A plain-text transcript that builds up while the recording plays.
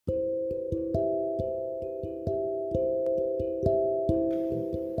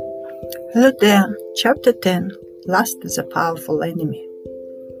Hello there, Chapter 10, Lust is a Powerful Enemy.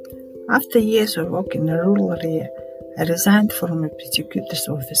 After years of work in a rural area, I resigned from a prosecutor's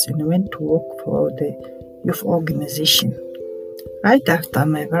office and went to work for the youth organization. Right after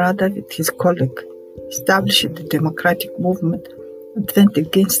my brother with his colleague established the democratic movement and went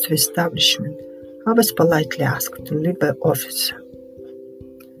against the establishment, I was politely asked to leave the office.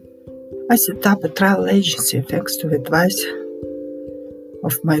 I set up a travel agency thanks to the advice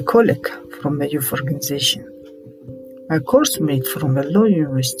of my colleague from the youth organization. My course mate from the law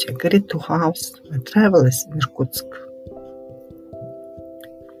university agreed to house my travelers in Irkutsk.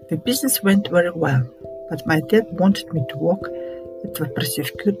 The business went very well, but my dad wanted me to work at the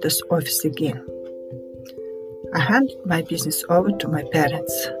prosecutor's office again. I handed my business over to my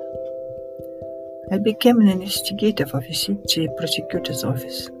parents. I became an investigator of the city prosecutor's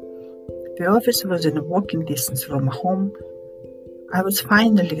office. The office was in walking distance from home. I was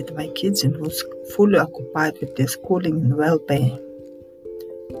finally with my kids and was fully occupied with their schooling and well-being.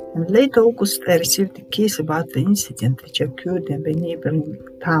 In late August, I received a case about the incident which occurred in the neighboring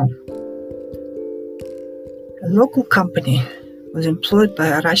town. A local company was employed by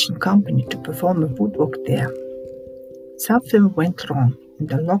a Russian company to perform a woodwork there. Something went wrong and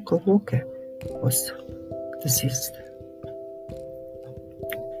the local worker was deceased.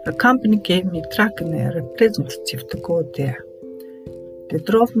 The company gave me a truck and a representative to go there. They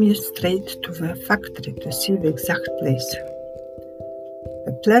drove me straight to the factory to see the exact place.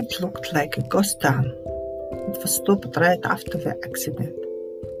 The plant looked like a ghost town. It was stopped right after the accident.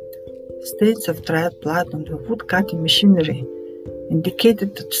 Stains of dried blood on the wood-cutting machinery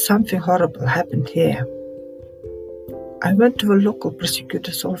indicated that something horrible happened here. I went to the local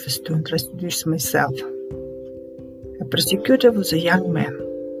prosecutor's office to introduce myself. The prosecutor was a young man.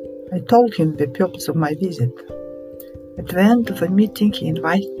 I told him the purpose of my visit. At the end of the meeting, he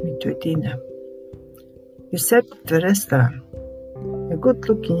invited me to a dinner. We sat at the restaurant. A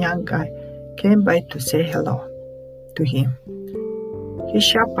good-looking young guy came by to say hello to him. His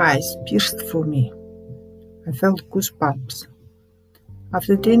sharp eyes pierced through me. I felt goosebumps.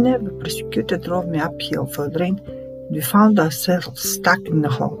 After dinner, the prosecutor drove me uphill for a drink, and we found ourselves stuck in the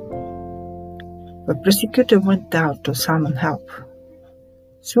hall. The prosecutor went down to summon help.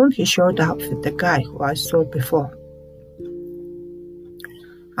 Soon he showed up with the guy who I saw before.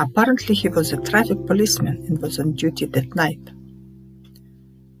 Apparently he was a traffic policeman and was on duty that night.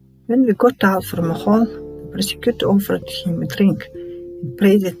 When we got out from the hall, the prosecutor offered him a drink and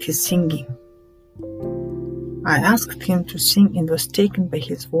praised his singing. I asked him to sing and was taken by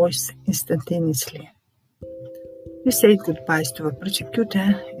his voice instantaneously. We said goodbyes to the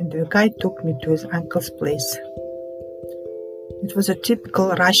prosecutor and the guy took me to his uncle's place. It was a typical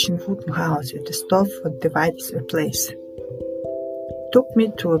Russian wooden house with a stove that divides the place. He took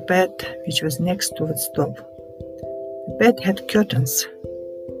me to a bed which was next to the stove. The bed had curtains.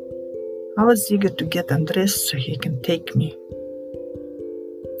 I was eager to get undressed so he can take me.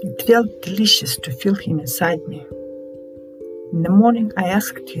 It felt delicious to feel him inside me. In the morning, I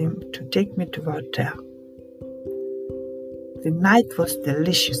asked him to take me to the hotel. The night was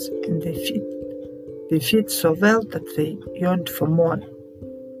delicious and they fit so well that they yearned for more.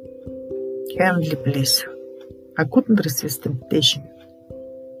 Heavenly bliss. I couldn't resist temptation.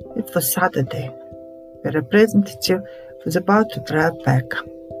 It was Saturday. The representative was about to drive back.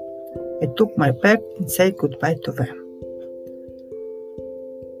 I took my bag and said goodbye to them.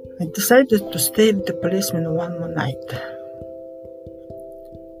 I decided to stay with the policeman one more night.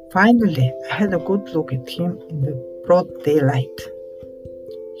 Finally, I had a good look at him in the broad daylight.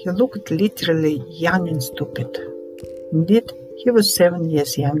 He looked literally young and stupid. Indeed, he was 7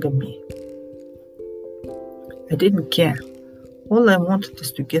 years younger than me. I didn't care. All I wanted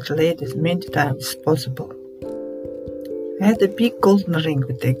is to get laid as many times as possible. I had a big golden ring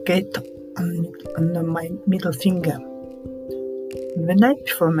with a gate on my middle finger. The night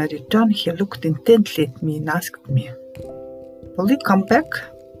before my return, he looked intently at me and asked me, "Will you come back?"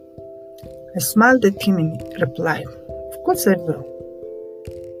 I smiled at him and replied, "Of course I will."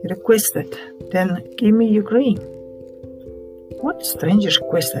 He requested, "Then give me your ring." What a strange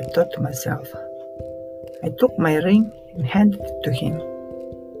request, I thought to myself. I took my ring and handed it to him.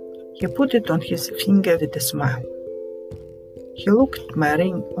 He put it on his finger with a smile. He looked at my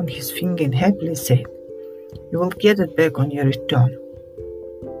ring on his finger and happily said, "You will get it back on your return."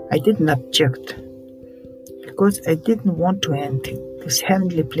 I didn't object, because I didn't want to end this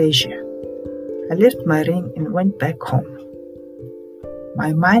heavenly pleasure. I left my ring and went back home.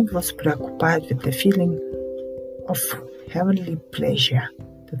 My mind was preoccupied with the feeling of heavenly pleasure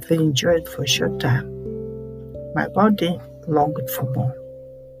that we enjoyed for a short time. My body longed for more.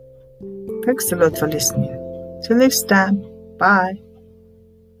 Thanks a lot for listening. Till next time. Bye.